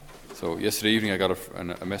So yesterday evening I got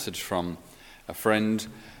a message from a friend.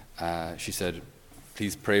 She said,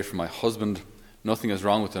 please pray for my husband. Nothing is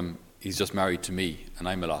wrong with him. He's just married to me, and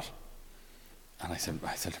I'm a lot. And I sent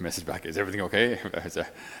a message back, is everything okay?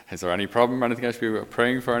 Is there any problem, anything I should be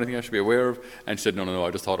praying for, anything I should be aware of? And she said, no, I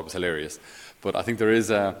just thought it was hilarious. But I think there is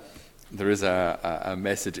a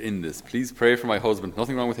message in this. Please pray for my husband.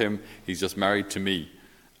 Nothing wrong with him. He's just married to me,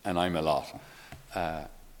 and I'm a lot.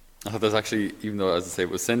 I thought there's actually, even though, as I say,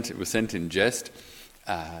 it was sent in jest,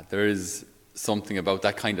 there is something about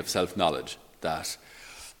that kind of self-knowledge that,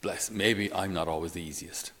 maybe I'm not always the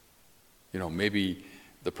easiest. Maybe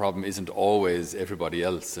the problem isn't always everybody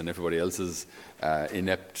else and everybody else's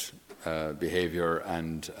inept behavior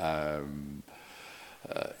and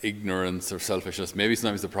ignorance or selfishness. Maybe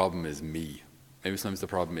sometimes the problem is me. Maybe sometimes the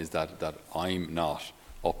problem is that I'm not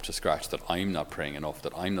up to scratch, that I'm not praying enough,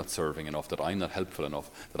 that I'm not serving enough, that I'm not helpful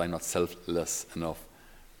enough, that I'm not selfless enough.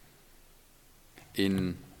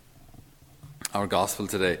 In our gospel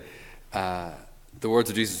today, the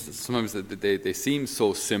words of Jesus, sometimes they seem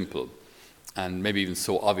so simple and maybe even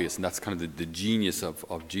so obvious, and that's kind of the genius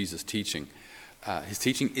of Jesus' teaching. His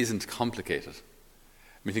teaching isn't complicated.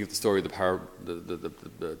 I mean, think of the story of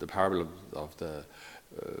the parable of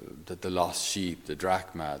the lost sheep, the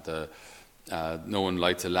drachma. No one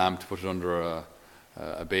lights a lamp to put it under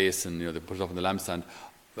a basin. They put it up on the lampstand.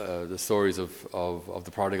 The stories of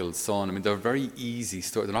the prodigal son. I mean, they're very easy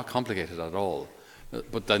stories. They're not complicated at all.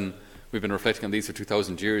 But then we've been reflecting on these for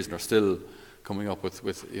 2,000 years and are still coming up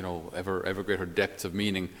with ever greater depths of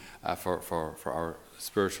meaning for our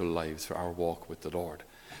spiritual lives, for our walk with the Lord.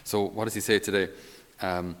 So what does he say today?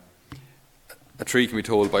 A tree can be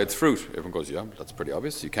told by its fruit. Everyone goes, yeah, that's pretty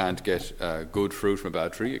obvious. You can't get good fruit from a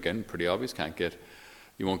bad tree. Again, pretty obvious.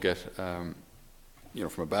 You won't get, from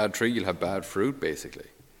a bad tree, you'll have bad fruit, basically.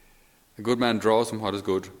 A good man draws from what is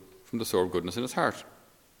good, from the store of goodness in his heart.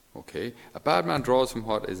 Okay. A bad man draws from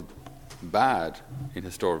what is bad in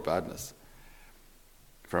his store of badness.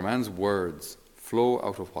 For a man's words flow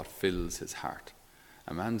out of what fills his heart.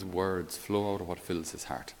 A man's words flow out of what fills his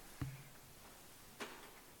heart.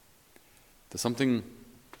 There's something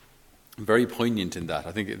very poignant in that.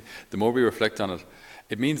 I think the more we reflect on it,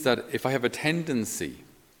 it means that if I have a tendency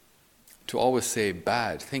to always say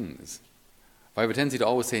bad things, if I have a tendency to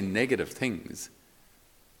always say negative things,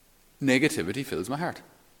 negativity fills my heart.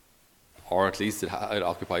 Or at least it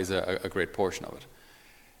occupies a great portion of it.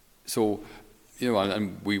 So,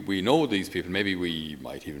 and we know these people. Maybe we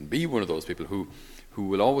might even be one of those people who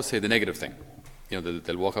will always say the negative thing.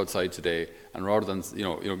 They'll walk outside today, and rather than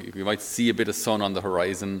you might see a bit of sun on the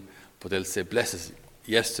horizon, but they'll say, "Bless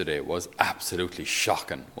yesterday was absolutely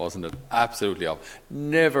shocking, wasn't it? Absolutely awful.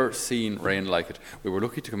 Never seen rain like it. We were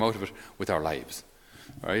lucky to come out of it with our lives,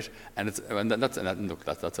 right?" And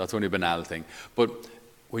that's only a banal thing. But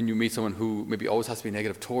when you meet someone who maybe always has to be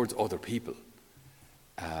negative towards other people,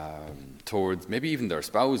 towards maybe even their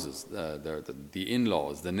spouses, the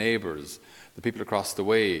in-laws, the neighbours, the people across the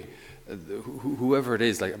way, whoever it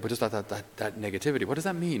is, but just that negativity. What does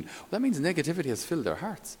that mean? Well, that means negativity has filled their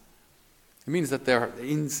hearts. It means that they're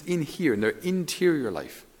in here, in their interior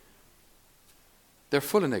life, they're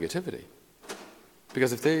full of negativity.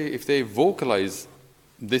 Because if they vocalize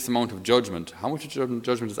this amount of judgment, how much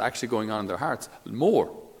judgment is actually going on in their hearts?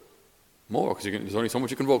 More, because there's only so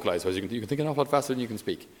much you can vocalize. You can think an awful lot faster than you can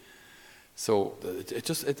speak. So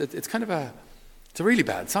it's kind of a really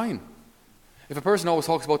bad sign. If a person always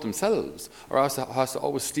talks about themselves, or has to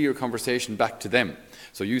always steer conversation back to them.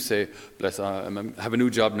 So you say, "Bless, I have a new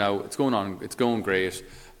job now. It's going great.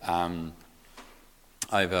 I'm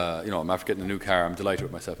after getting a new car. I'm delighted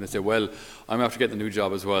with myself." And they say, "Well, I'm after getting a new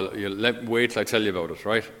job as well. Wait till I tell you about it,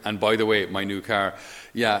 right? And by the way, my new car,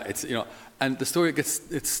 and the story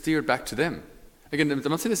it's steered back to them. Again, I'm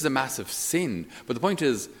not saying this is a massive sin, but the point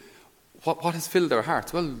is, what has filled their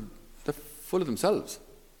hearts? Well, they're full of themselves.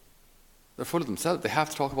 They're full of themselves. They have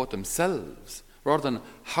to talk about themselves rather than,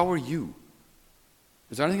 how are you?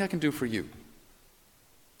 Is there anything I can do for you?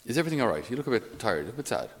 Is everything all right? You look a bit tired, a bit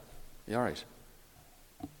sad. You all right?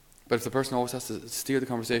 But if the person always has to steer the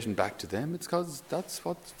conversation back to them, it's because that's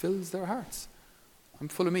what fills their hearts. I'm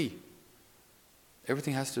full of me.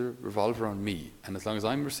 Everything has to revolve around me. And as long as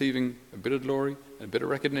I'm receiving a bit of glory, and a bit of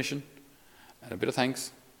recognition, and a bit of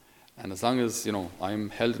thanks, and as long as I'm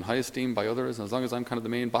held in high esteem by others, and as long as I'm kind of the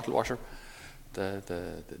main bottle washer,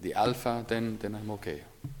 the alpha, then I'm okay.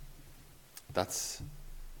 That's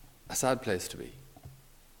a sad place to be.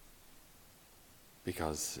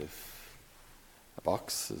 Because if a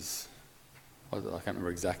box is, I can't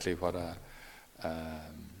remember exactly what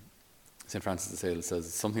St. Francis de Sales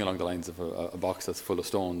says something along the lines of a box that's full of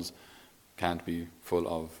stones can't be full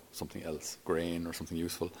of something else, grain or something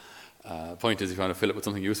useful. Point is, if you want to fill it with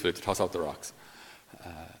something useful, you have to toss out the rocks.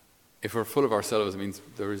 If we're full of ourselves, it means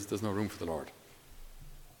there's no room for the Lord.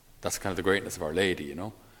 That's kind of the greatness of Our Lady, you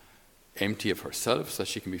know. Empty of herself so that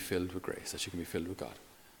she can be filled with grace, so that she can be filled with God.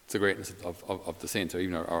 It's the greatness of the saints, or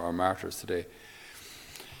even our martyrs today.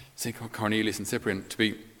 St. Cornelius and Cyprian, to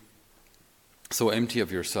be so empty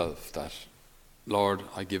of yourself that, Lord,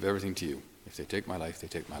 I give everything to you. If they take my life, they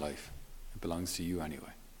take my life. It belongs to you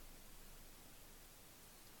anyway.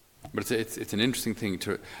 But it's an interesting thing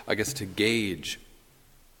to gauge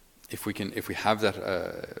if we have that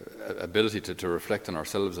ability to reflect on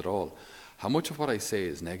ourselves at all. How much of what I say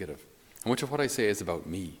is negative? How much of what I say is about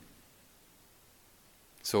me?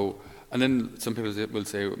 So, and then some people will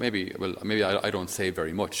say, maybe I don't say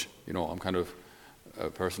very much. You know, I'm kind of a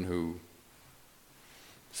person who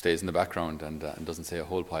stays in the background and doesn't say a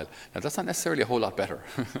whole pile. Now, that's not necessarily a whole lot better,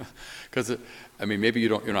 because maybe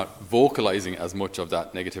you're not vocalizing as much of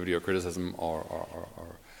that negativity or criticism or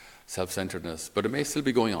self-centeredness, but it may still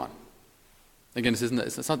be going on. Again, I'm not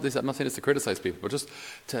saying this to criticize people, but just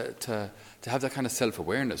to have that kind of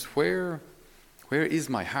self-awareness. Where is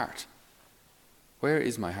my heart? Where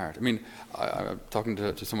is my heart? I mean, I'm talking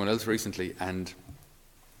to someone else recently, and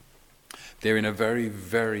they're in a very,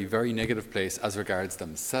 very, very negative place as regards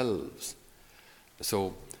themselves.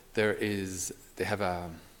 So they have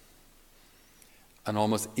an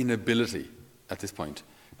almost inability at this point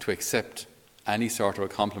to accept any sort of a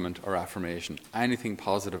compliment or affirmation, anything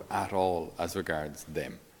positive at all as regards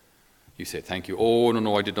them. You say, thank you. Oh,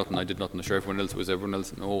 no, I did nothing. Sure, everyone else, it was everyone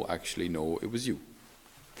else. No, actually, no, it was you.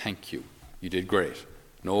 Thank you. You did great.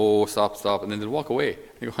 No, stop. And then they'll walk away.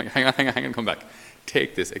 You go, hang on, come back.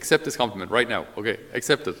 Take this. Accept this compliment right now. Okay,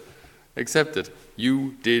 accept it.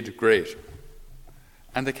 You did great.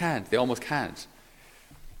 And they can't. They almost can't.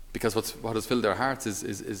 Because what has filled their hearts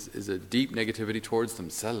is a deep negativity towards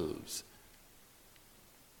themselves.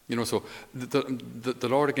 You know, so the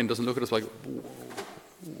Lord again doesn't look at us like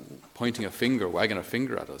pointing a finger, wagging a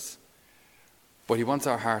finger at us, but He wants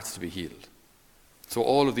our hearts to be healed. So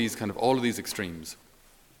all of these extremes,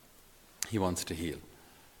 He wants to heal.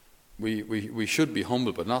 We should be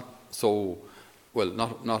humble, but not so. Well,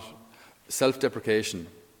 not self-deprecation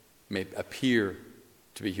may appear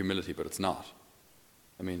to be humility, but it's not.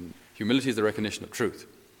 I mean, humility is the recognition of truth.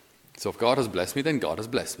 So if God has blessed me, then God has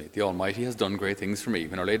blessed me. The Almighty has done great things for me.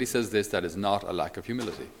 When Our Lady says this, that is not a lack of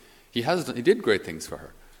humility. He did great things for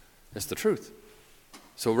her. That's the truth.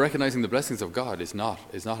 So recognizing the blessings of God is not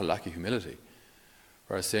a lack of humility.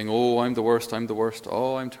 Whereas saying, oh, I'm the worst,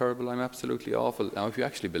 oh, I'm terrible, I'm absolutely awful. Now, if you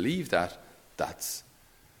actually believe that, that's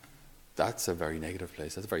a very negative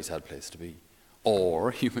place. That's a very sad place to be.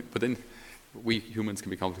 But then we humans can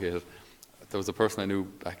be complicated. There was a person I knew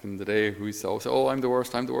back in the day who used to always say, oh, I'm the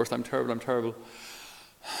worst, I'm terrible.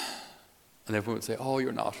 And everyone would say, oh,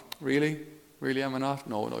 you're not. Really? Really, am I not?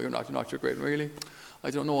 No, you're not, you're great. Really?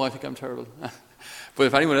 I don't know, I think I'm terrible. But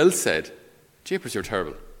if anyone else said, Jeepers, you're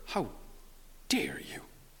terrible, how dare you?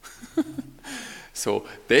 So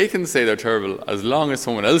they can say they're terrible as long as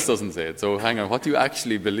someone else doesn't say it. So hang on, what do you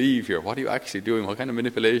actually believe here? What are you actually doing? What kind of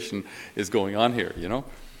manipulation is going on here, you know?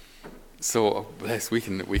 So, yes, we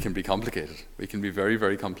can be complicated. We can be very,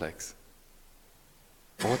 very complex.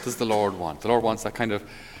 But what does the Lord want? The Lord wants that kind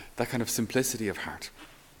of simplicity of heart.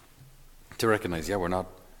 To recognize, we're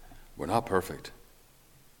not perfect.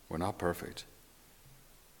 We're not perfect.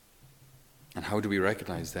 And how do we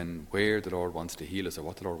recognize then where the Lord wants to heal us or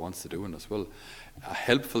what the Lord wants to do in us? Well, a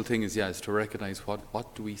helpful thing is to recognize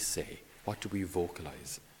what do we say? What do we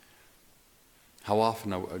vocalize? How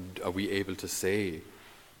often are we able to say,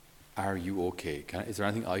 are you okay? Is there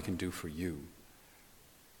anything I can do for you?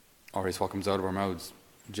 Or is what comes out of our mouths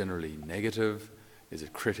generally negative? Is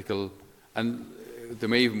it critical? And we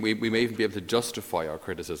may even be able to justify our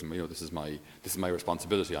criticism. You know, this is my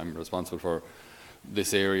responsibility. I'm responsible for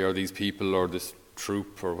this area or these people or this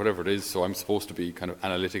troop or whatever it is. So I'm supposed to be kind of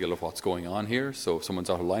analytical of what's going on here. So if someone's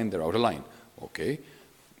out of line, they're out of line. Okay,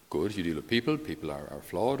 good. You deal with people. People are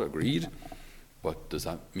flawed. Agreed. But does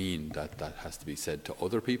that mean that has to be said to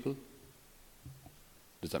other people?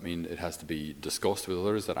 Does that mean it has to be discussed with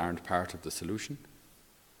others that aren't part of the solution?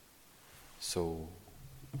 So,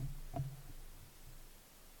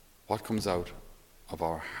 what comes out of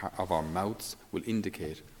our mouths will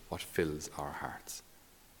indicate what fills our hearts.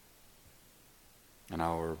 And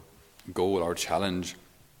our goal, our challenge,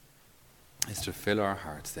 is to fill our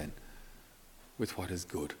hearts then with what is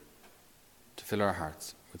good, to fill our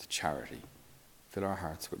hearts with charity, fill our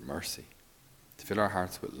hearts with mercy, to fill our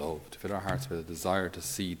hearts with love, to fill our hearts with a desire to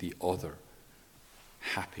see the other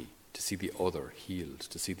happy, to see the other healed,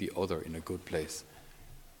 to see the other in a good place,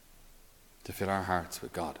 to fill our hearts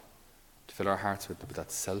with God, to fill our hearts with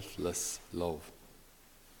that selfless love.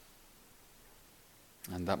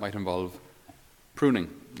 And that might involve pruning,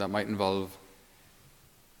 that might involve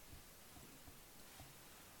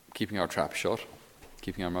keeping our trap shut,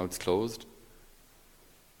 keeping our mouths closed,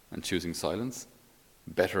 and choosing silence.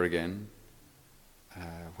 Better again,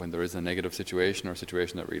 when there is a negative situation or a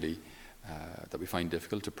situation that really that we find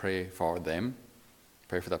difficult, to pray for them,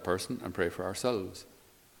 pray for that person, and pray for ourselves.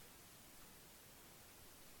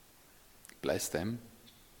 Bless them,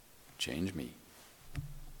 change me.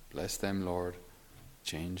 Bless them, Lord,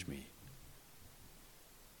 change me.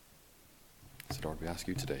 So, Lord, we ask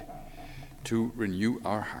you today to renew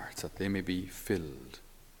our hearts, that they may be filled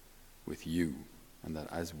with you, and that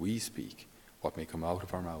as we speak, what may come out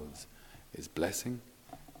of our mouths is blessing,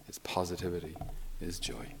 is positivity, is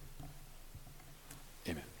joy.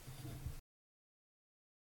 Amen.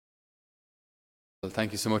 Well,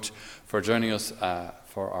 thank you so much for joining us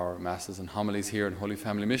for our Masses and Homilies here in Holy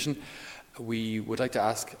Family Mission. We would like to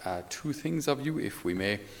ask two things of you, if we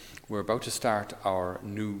may. We're about to start our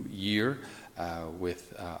new year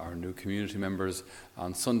with our new community members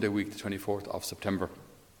on Sunday week, the 24th of September.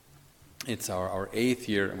 It's our 8th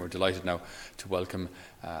year, and we're delighted now to welcome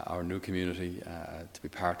our new community to be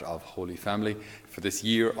part of Holy Family for this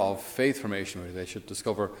year of faith formation, where they should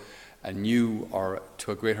discover anew or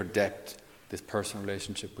to a greater depth this personal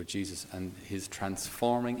relationship with Jesus and his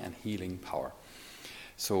transforming and healing power.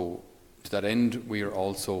 So to that end, we are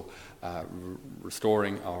also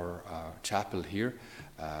restoring our chapel here.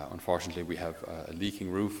 Unfortunately, we have a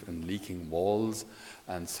leaking roof and leaking walls,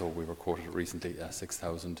 and so we were quoted recently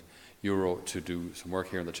 €6,000 to do some work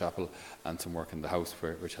here in the chapel and some work in the house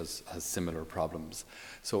which has similar problems.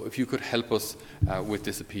 So if you could help us with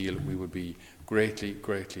this appeal, we would be greatly,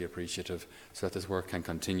 greatly appreciative, so that this work can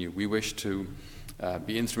continue. We wish to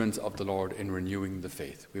be instruments of the Lord in renewing the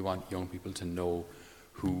faith. We want young people to know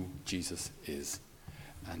who Jesus is.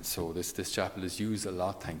 And so this chapel is used a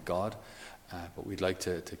lot, thank God, but we'd like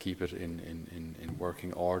to keep it in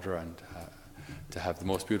working order and to have the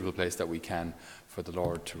most beautiful place that we can for the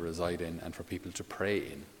Lord to reside in and for people to pray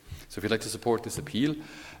in. So if you'd like to support this appeal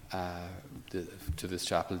to this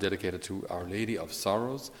chapel dedicated to Our Lady of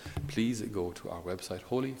Sorrows, please go to our website,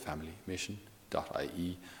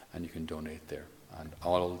 holyfamilymission.ie, and you can donate there. And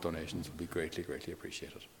all donations will be greatly, greatly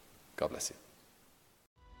appreciated. God bless you.